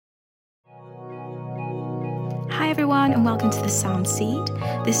Hi everyone and welcome to the Sound Seed.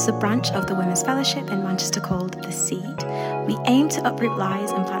 This is a branch of the Women's Fellowship in Manchester called The Seed. We aim to uproot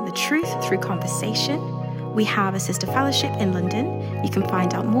lies and plant the truth through conversation. We have a sister fellowship in London. You can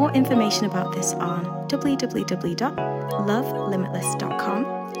find out more information about this on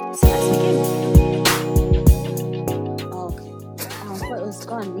www.lovelimitless.com. So let's begin. Okay. I thought it was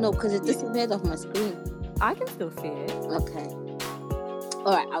gone. No, because it disappeared off my screen. I can still see it. Okay.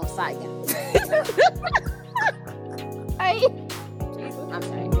 All right, I'll start again. Hey. I'm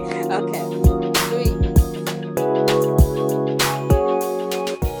sorry. Okay. 3.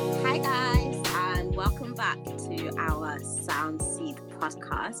 Hi guys, and welcome back to our Sound Seed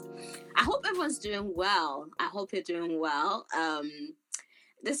podcast. I hope everyone's doing well. I hope you're doing well.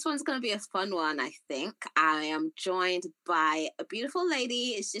 This one's going to be a fun one, I think. I am joined by a beautiful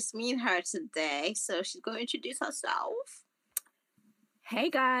lady. It's just me and her today. So she's going to introduce herself. Hey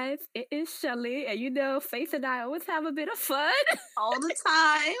guys, it is Shelly, and you know, Faith and I always have a bit of fun all the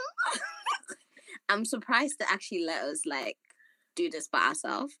time. I'm surprised to actually let us do this by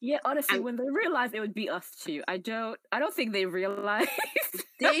ourselves. Yeah, honestly, when they realized it would be us two, I don't think they realized.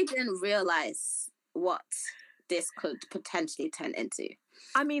 They didn't realize what this could potentially turn into.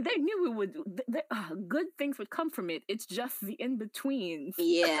 I mean, they knew we would. Good things would come from it. It's just the in-betweens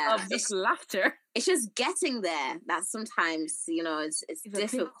of this laughter. It's just getting there that sometimes, it's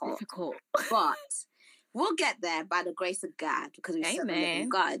difficult. But we'll get there by the grace of God because we serve in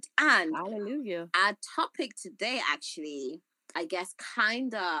God. And hallelujah. Our topic today actually, I guess,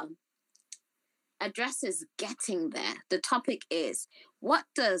 kind of addresses getting there. The topic is, what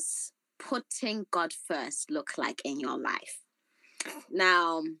does putting God first look like in your life?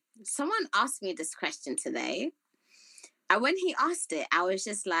 Now, someone asked me this question today, and when he asked it, I was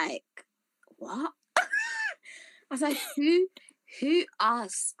just like, what? I was like, who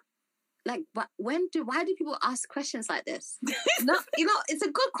asked? But why do people ask questions like this? No, it's a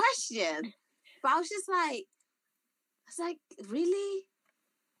good question, but I was like, really?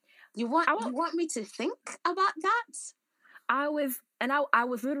 You want me to think about that? I was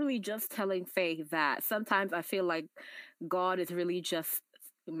literally just telling Faith that sometimes I feel like God is really just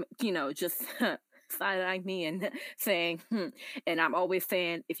side-eyeing me and saying, and I'm always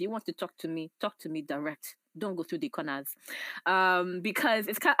saying, if you want to talk to me direct. Don't go through the corners. Because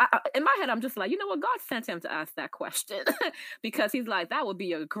it's kind of, in my head, I'm just like, you know what? God sent him to ask that question because he's like, that would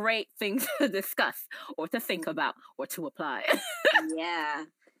be a great thing to discuss or to think about or to apply. Yeah.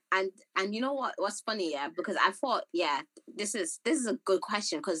 And you know what's funny, because I thought, this is a good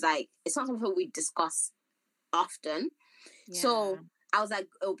question because it's not something we discuss often. Yeah. So I was like,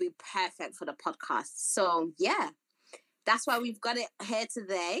 it'll be perfect for the podcast. So that's why we've got it here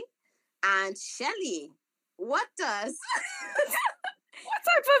today. And Shelly, what does what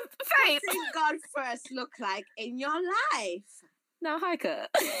type of faith putting God first look like in your life? Now, Heike,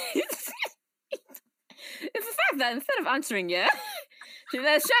 it's the fact that instead of answering, she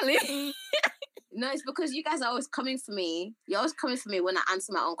says, Shelly. No, it's because you guys are always coming for me. You're always coming for me when I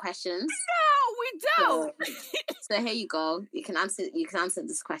answer my own questions. No, we don't. So here you go. You can answer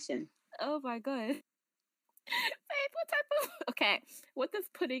this question. Oh my God. What does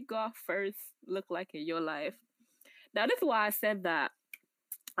putting God first look like in your life? Now, this is why I said that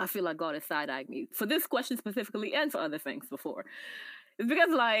I feel like God is side-eyeing me for this question specifically and for other things before. It's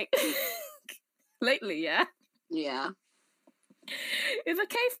because lately, it's a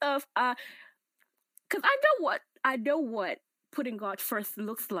case of because I know what putting God first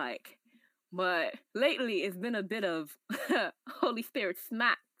looks like, but lately it's been a bit of Holy Spirit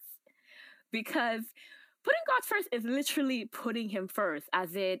smacks because putting God first is literally putting him first,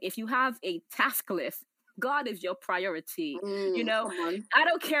 as in if you have a task list, God is your priority. I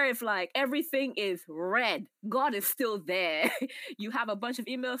don't care if everything is red. God is still there. You have a bunch of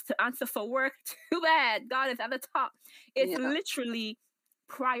emails to answer for work. Too bad. God is at the top. It's literally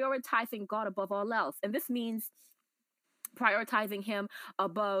prioritizing God above all else. And this means prioritizing him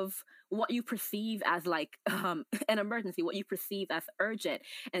above what you perceive as an emergency, what you perceive as urgent.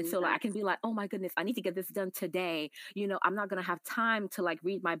 And so I can be like, oh my goodness, I need to get this done today. I'm not going to have time to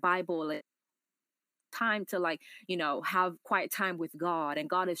read my Bible, time to have quiet time with God. And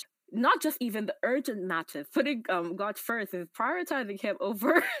God is not just even the urgent matters. Putting God first is prioritizing him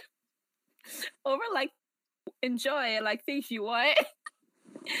over enjoy things you want.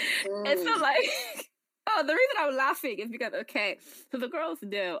 And so the reason I'm laughing is because so the girls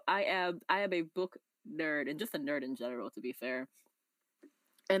know I am a book nerd and just a nerd in general, to be fair.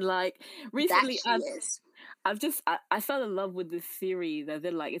 And recently I fell in love with this series that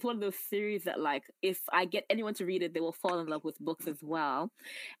they're it's one of those series that if I get anyone to read it, they will fall in love with books as well.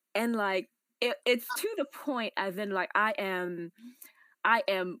 And it's to the point as in like I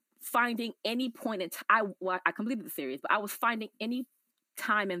am finding any point in time. I completed the series, but I was finding any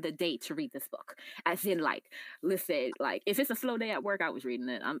time in the day to read this book. As in, like, listen, like if it's a slow day at work, I was reading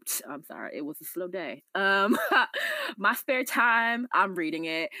it. I'm sorry, it was a slow day. My spare time, I'm reading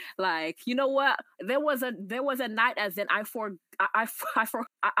it. Like, you know what? There was a night as in I forwent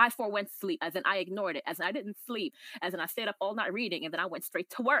sleep, as in I ignored it, as in I didn't sleep, as in I stayed up all night reading, and then I went straight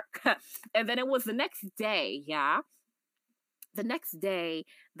to work. And then it was the next day, the next day,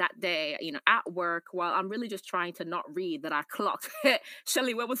 that day, at work, while I'm really just trying to not read, that I clocked,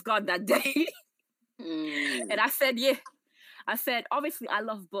 Shelly, where was God that day? And I said, yeah. I said, obviously, I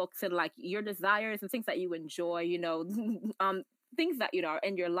love books and like your desires and things that you enjoy, things that, are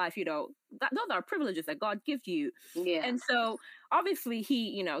in your life, those are privileges that God gives you. Yeah. And so obviously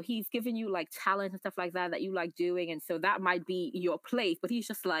he's given you like talent and stuff like that you like doing. And so that might be your place, but he's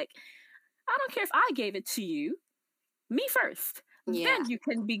just like, I don't care if I gave it to you. Me first. Yeah. Then you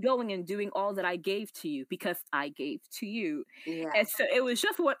can be going and doing all that I gave to you because I gave to you. Yeah. And so it was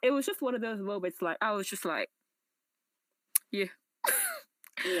just one of those moments. Like I was just like, yeah.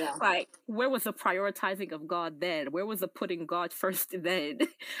 Yeah. Like, where was the prioritizing of God then? Where was the putting God first then?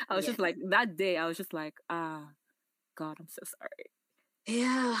 I was just like, that day, I was just like, God, I'm so sorry.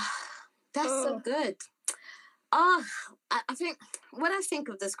 Yeah. That's so good. I think when I think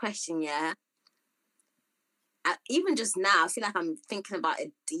of this question, even just now, I feel like I'm thinking about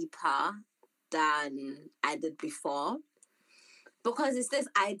it deeper than I did before. Because it's this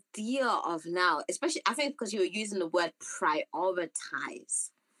idea of now, especially, I think because you were using the word prioritize.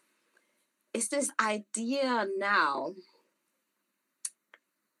 It's this idea now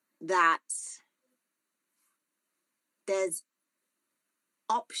that there's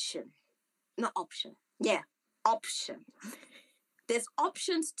option. There's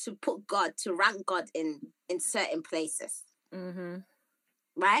options to put God, to rank God in certain places. Mm-hmm.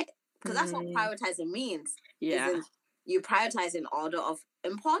 Right? Because that's what prioritizing means. Yeah. You prioritize in order of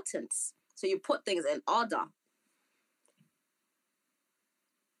importance. So you put things in order.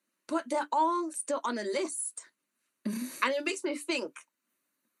 But they're all still on a list. And it makes me think,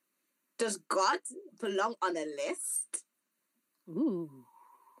 does God belong on a list? Ooh.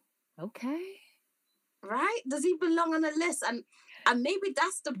 Okay. Right? Does he belong on a list? And maybe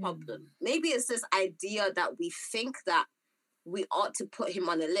that's the problem. Maybe it's this idea that we think that we ought to put him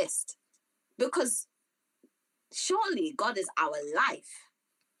on a list. Because surely God is our life.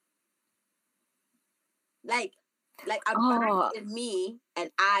 Like abide in me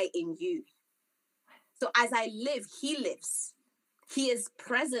and I in you. So as I live, he lives. He is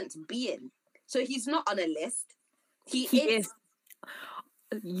present being. So he's not on a list. He is.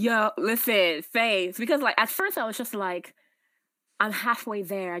 Yo, listen, Faith. Because like at first I was just like, I'm halfway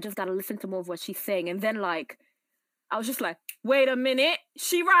there. I just gotta listen to more of what she's saying. And then like I was just like, wait a minute,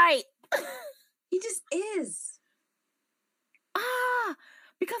 she right. He just is.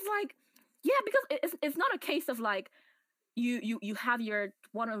 Because like, because it's not a case of like you have your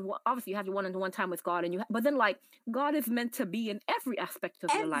one-on-one, obviously you have your one-on-one time with God, and but then like God is meant to be in every aspect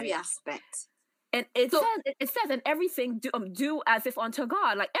of your life. Every aspect. And it says in everything do as if unto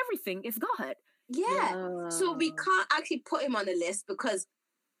God. Like everything is God. Yeah. So we can't actually put him on the list because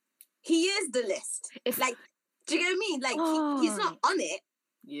he is the list. It's like, do you get what I mean? Like he's not on it.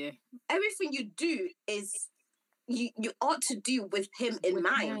 Yeah. Everything you do is you ought to do with him in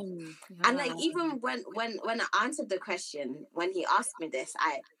mind. And like even when I answered the question, when he asked me this,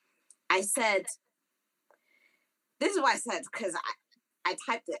 I said, this is what I said, because I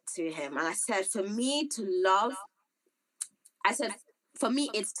typed it to him and I said, for me,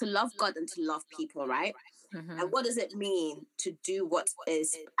 it's to love God and to love people, right? Mm-hmm. And what does it mean to do what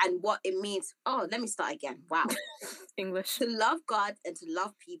is, and what it means? Oh, let me start again. Wow. English. To love God and to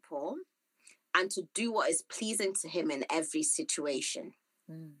love people and to do what is pleasing to him in every situation.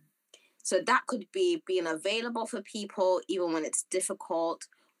 Mm. So that could be being available for people even when it's difficult,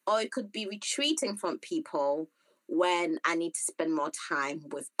 or it could be retreating from people when I need to spend more time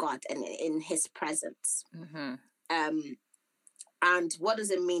with God and in his presence. Mm-hmm. And what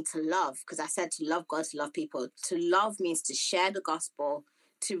does it mean to love? Because I said to love God, to love people. To love means to share the gospel,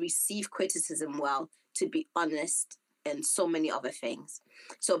 to receive criticism well, to be honest, and so many other things.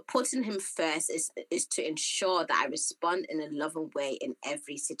 So putting him first is to ensure that I respond in a loving way in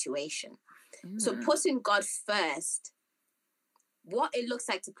every situation. Mm. So putting God first, what it looks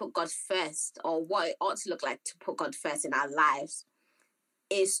like to put God first, or what it ought to look like to put God first in our lives,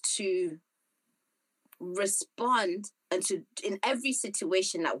 is to respond and to, in every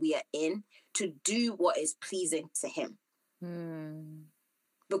situation that we are in, to do what is pleasing to him. Mm.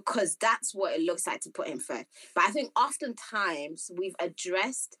 because that's what it looks like to put him first. But I think oftentimes we've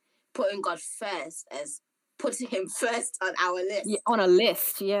addressed putting God first as putting him first on our list. Yeah, on a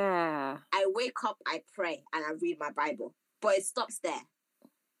list, yeah. I wake up, I pray, and I read my Bible. But it stops there.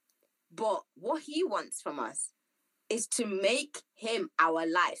 But what he wants from us is to make him our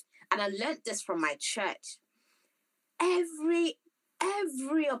life. And I learned this from my church. Every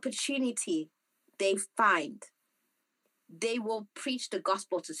opportunity they find, they will preach the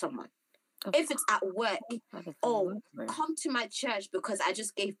gospel to someone. If it's at work, come to my church because I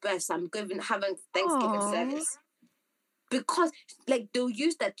just gave birth, so I'm having Thanksgiving service. Because they'll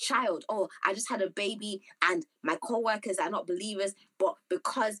use their child. Oh, I just had a baby and my co-workers are not believers, but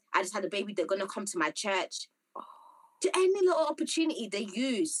because I just had a baby, they're gonna come to my church. To any little opportunity they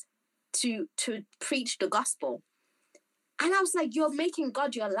use to preach the gospel. And I was like, you're making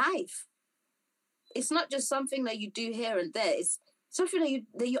God your life. It's not just something that you do here and there. It's something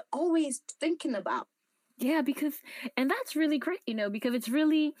that you're always thinking about. Yeah, and that's really great, because it's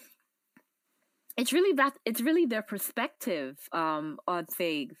really their perspective on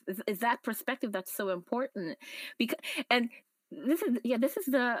things. Is that perspective that's so important? This is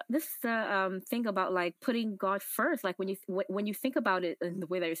the thing about like putting God first. Like when you think about it in the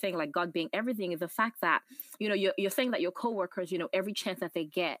way that you're saying, like God being everything, is the fact that you're saying that your coworkers, every chance that they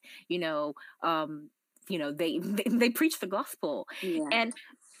get, they preach the gospel, and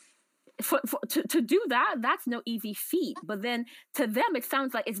to do that, that's no easy feat. But then to them, it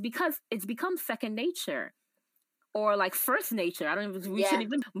sounds like it's because it's become second nature. Or like first nature. I don't even, we shouldn't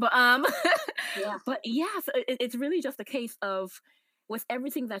even, but but so it's really just a case of with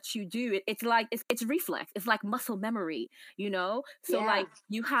everything that you do, it's like it's reflex. It's like muscle memory, So like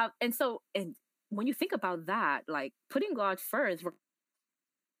you have, and when you think about that, like putting God first,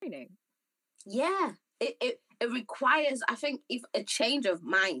 it requires, I think, if a change of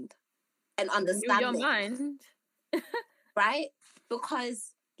mind and understanding. Your mind, right?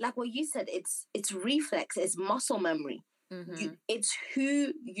 Because like what you said, it's reflex, it's muscle memory. Mm-hmm. It's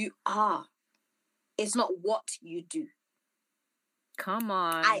who you are. It's not what you do. Come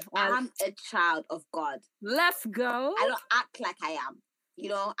on. I am a child of God. Let's go. I don't act like I am.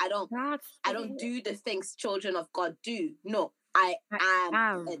 I don't do the things children of God do. No, I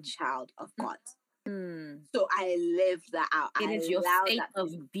am a child of God. So I live that out. It is your state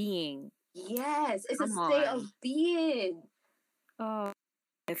of being. Yes, it's a state of being. Oh.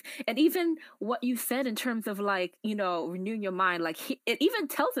 And even what you said in terms of like, renewing your mind, like it even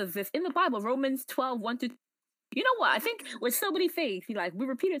tells us this in the Bible, Romans 12, 1 to 2. You know what? I think with so many things, we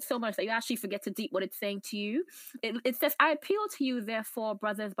repeat it so much that you actually forget to deep what it's saying to you. It says, I appeal to you, therefore,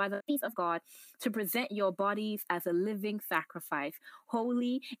 brothers, by the peace of God, to present your bodies as a living sacrifice,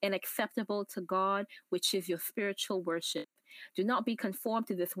 holy and acceptable to God, which is your spiritual worship. Do not be conformed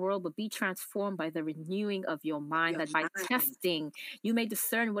to this world, but be transformed by the renewing of your mind, that by testing you may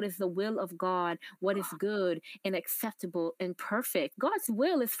discern what is the will of God, what is good and acceptable and perfect. God's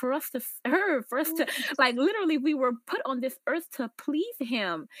will is for us to serve, for us to, like, literally, we were put on this earth to please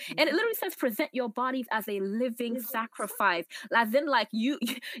him. And it literally says, present your bodies as a living sacrifice. As in, like, you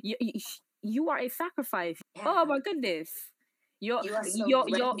are a sacrifice. Yeah. Oh my goodness.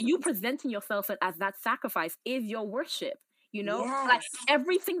 You presenting yourself as that sacrifice is your worship. Like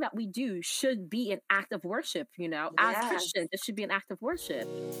everything that we do should be an act of worship, as Christians, it should be an act of worship.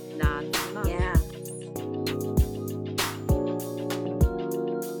 Yeah.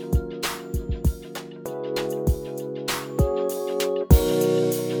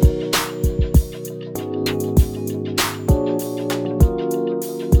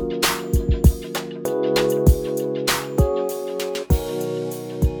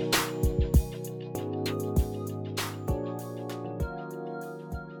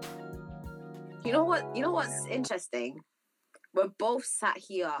 You know what's interesting? We're both sat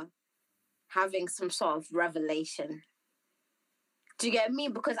here having some sort of revelation. Do you get me?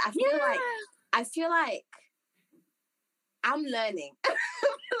 Because I feel like I'm learning.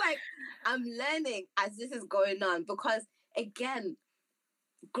 I'm learning as this is going on, because again,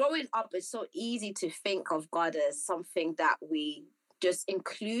 growing up, it's so easy to think of God as something that we just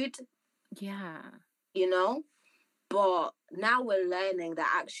include. Yeah. But now we're learning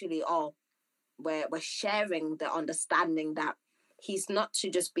that actually, we're sharing the understanding that he's not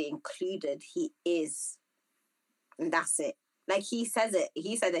to just be included, he is. And that's it. Like he says it.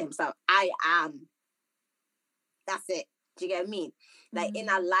 He said it himself. I am. That's it. Do you get what I mean? Like in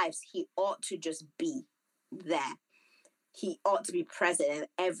our lives, he ought to just be there. He ought to be present in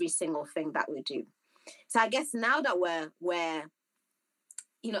every single thing that we do. So I guess now that we're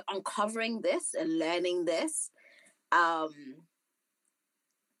uncovering this and learning this,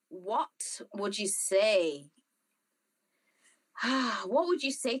 what would you say? What would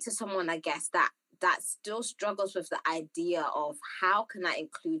you say to someone, I guess, that still struggles with the idea of how can I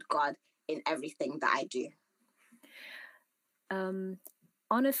include God in everything that I do?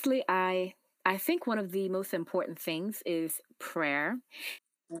 Honestly, I think one of the most important things is prayer.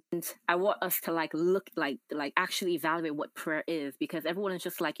 And I want us to look actually evaluate what prayer is, because everyone is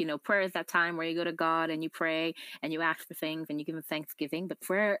just prayer is that time where you go to God and you pray and you ask for things and you give him thanksgiving. But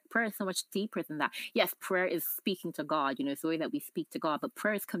prayer is so much deeper than that. Yes, prayer is speaking to God, it's the way that we speak to God, but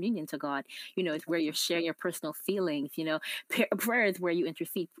prayer is communion to God. It's where you're sharing your personal feelings. Prayer is where you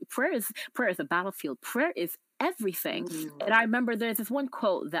intercede. Prayer is a battlefield. Prayer is everything. And I remember there's this one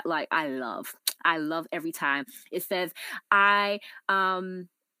quote that I love every time. It says, I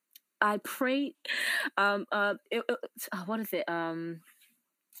pray. What is it?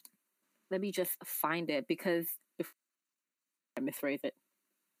 Let me just find it, because I misphrase it.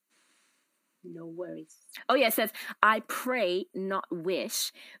 No worries. Oh yeah, it says, I pray, not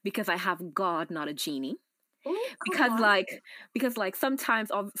wish, because I have God, not a genie. Ooh, because sometimes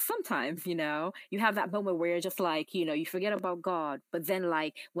you have that moment where you're just you forget about God, but then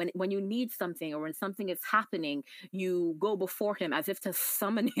when you need something or when something is happening, you go before him as if to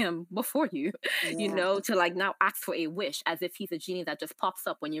summon him before you, to now ask for a wish, as if he's a genie that just pops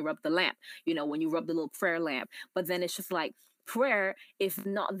up when you rub the lamp, when you rub the little prayer lamp. But then it's just prayer is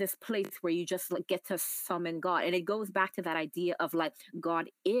not this place where you just get to summon God. And it goes back to that idea of God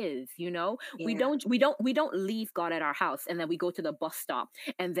is, we don't leave God at our house and then we go to the bus stop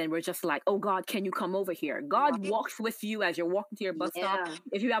and then we're just oh God, can you come over here? God walks with you as you're walking to your bus stop.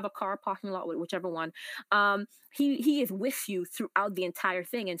 If you have a car parking lot, whichever one, he is with you throughout the entire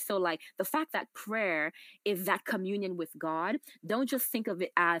thing. And so the fact that prayer is that communion with God, don't just think of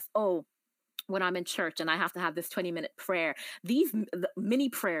it as, oh, when I'm in church and I have to have this 20-minute prayer. These mini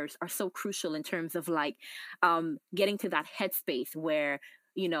prayers are so crucial in terms of getting to that headspace where,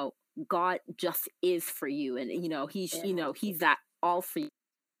 God just is for you. And, he's that all for you.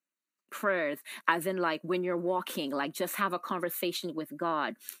 Prayers, as in when you're walking, just have a conversation with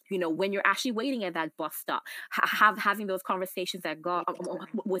God. When you're actually waiting at that bus stop, having those conversations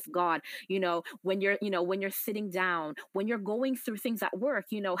with God. When you're sitting down, when you're going through things at work,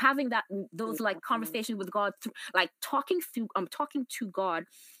 having those conversations with God, talking to God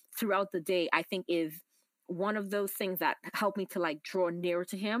throughout the day, I think is one of those things that helped me to draw nearer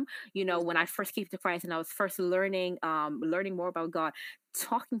to him. When I first came to Christ and I was first learning more about God,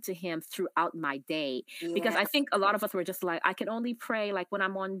 talking to him throughout my day. Because I think a lot of us were just I can only pray when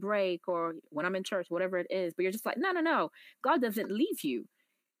I'm on break or when I'm in church, whatever it is. But you're just no. God doesn't leave you.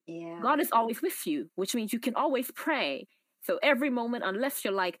 God is always with you, which means you can always pray. So every moment, unless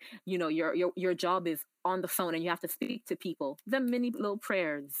you're your job is on the phone and you have to speak to people, the many little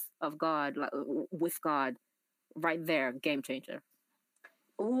prayers of God, with God, right there, game changer.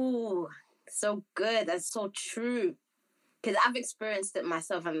 Ooh, so good. That's so true. Because I've experienced it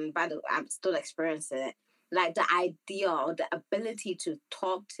myself, and by the way, I'm still experiencing it. The idea or the ability to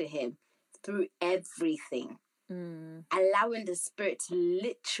talk to him through everything, allowing the Spirit to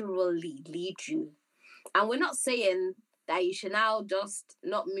literally lead you. And we're not saying that you should now just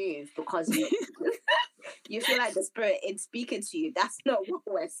not move because you feel like the Spirit is speaking to you. That's not what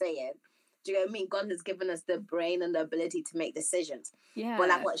we're saying. Do you know what I mean? God has given us the brain and the ability to make decisions. Yeah.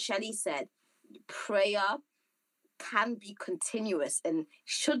 But what Shelly said, prayer can be continuous and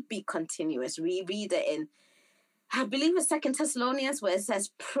should be continuous. We read it in, I believe it's 2 Thessalonians, where it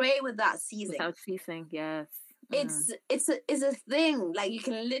says, pray without ceasing. Without ceasing, yes. It's a thing. You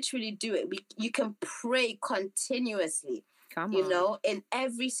can literally do it. You can pray continuously. Come on. In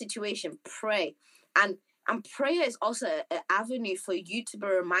every situation, pray. And prayer is also an avenue for you to be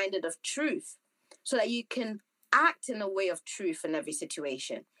reminded of truth, so that you can act in a way of truth in every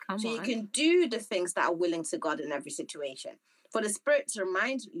situation. You can do the things that are willing to God in every situation. For the Spirit to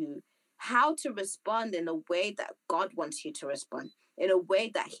remind you how to respond in a way that God wants you to respond, in a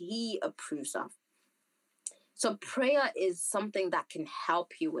way that he approves of. So prayer is something that can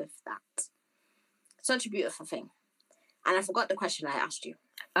help you with that. Such a beautiful thing. And I forgot the question I asked you.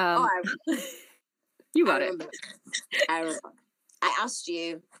 You got it. I remember. I asked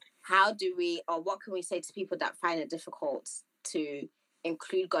you, what can we say to people that find it difficult to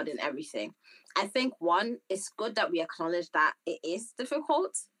include God in everything? I think one, it's good that we acknowledge that it is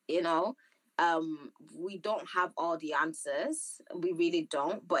difficult. We don't have all the answers. We really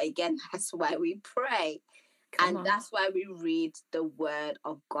don't. But again, that's why we pray. That's why we read the word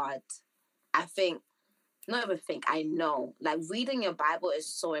of God. I know, reading your Bible is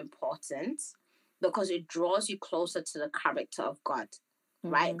so important because it draws you closer to the character of God.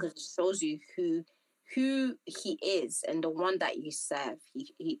 right? Because it shows you who he is and the one that you serve.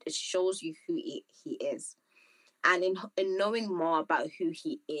 It shows you who he is. And in knowing more about who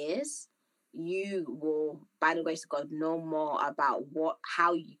he is, you will, by the grace of God, know more about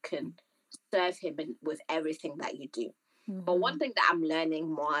how you can serve him with everything that you do. But one thing that I'm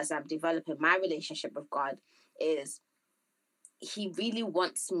learning more as I'm developing my relationship with God is he really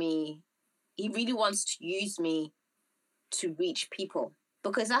wants to use me to reach people,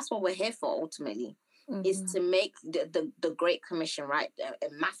 because that's what we're here for ultimately, is to make the Great Commission, right?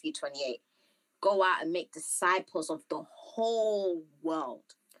 In Matthew 28, go out and make disciples of the whole world.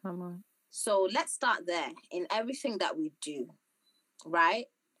 Come on. So let's start there. In everything that we do, right?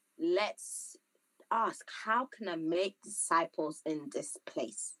 Let's ask, how can I make disciples in this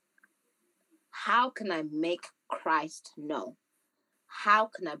place? How can I make Christ known? How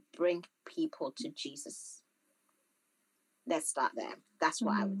can I bring people to Jesus? Let's start there. That's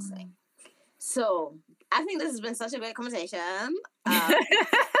what I would say. So I think this has been such a great conversation.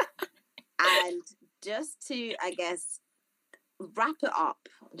 And just to, I guess, wrap it up,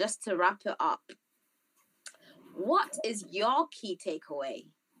 what is your key takeaway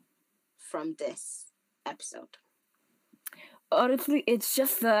from this episode? Honestly, it's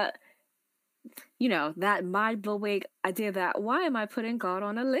just that mind-blowing idea that why am I putting God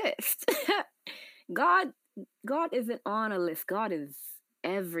on a list? God isn't on a list. God is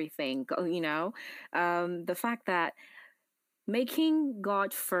everything, the fact that making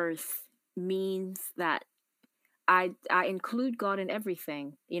God first means that I include God in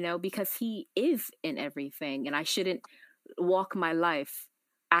everything, because he is in everything, and I shouldn't walk my life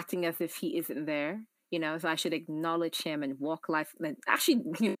acting as if he isn't there, so I should acknowledge him and walk life, and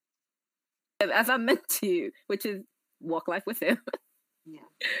actually, as I'm meant to, which is walk life with him.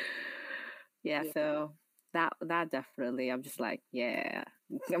 Yeah. So that definitely, I'm just like, yeah,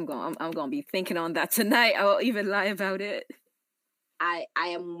 I'm gonna be thinking on that tonight. I won't even lie about it. I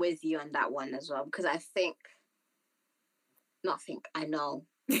am with you on that one as well, because I know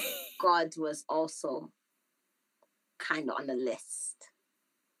God was also kind of on the list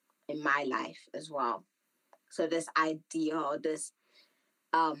in my life as well. So this idea, or this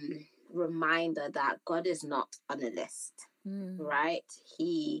reminder that God is not on the list, right?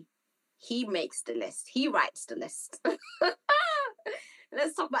 He makes the list. He writes the list.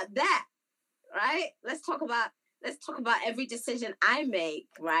 Let's talk about that, right? Let's talk about every decision I make,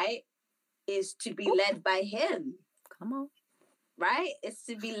 right? Is to be led by him. Come on. Right? It's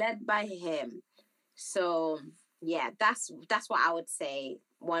to be led by him. So yeah, that's what I would say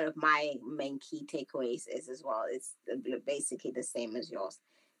one of my main key takeaways is as well. It's basically the same as yours,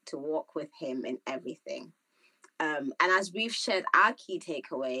 to walk with him in everything. And as we've shared our key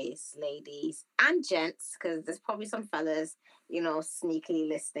takeaways, ladies and gents, because there's probably some fellas, sneakily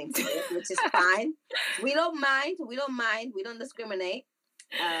listening to it, which is fine. We don't mind. We don't discriminate.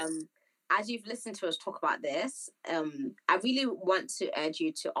 As you've listened to us talk about this, I really want to urge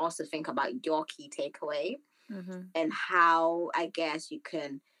you to also think about your key takeaway and how, I guess, you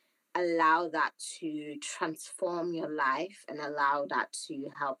can allow that to transform your life and allow that to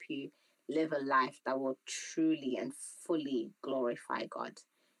help you live a life that will truly and fully glorify God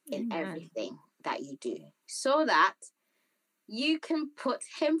in everything that you do, so that you can put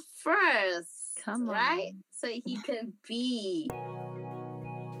him first. Come on. Right? So he can be.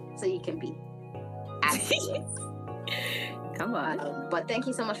 Come on. But thank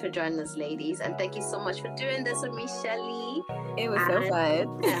you so much for joining us, ladies, and thank you so much for doing this with me, Shelly. It was so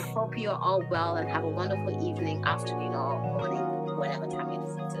fun. I hope you're all well and have a wonderful evening, afternoon, or morning, whatever time you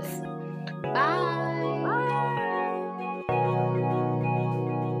listen to this. Bye.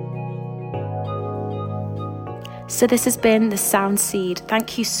 So this has been The Sound Seed.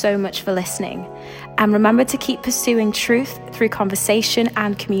 Thank you so much for listening. And remember to keep pursuing truth through conversation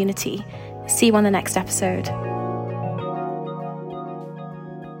and community. See you on the next episode.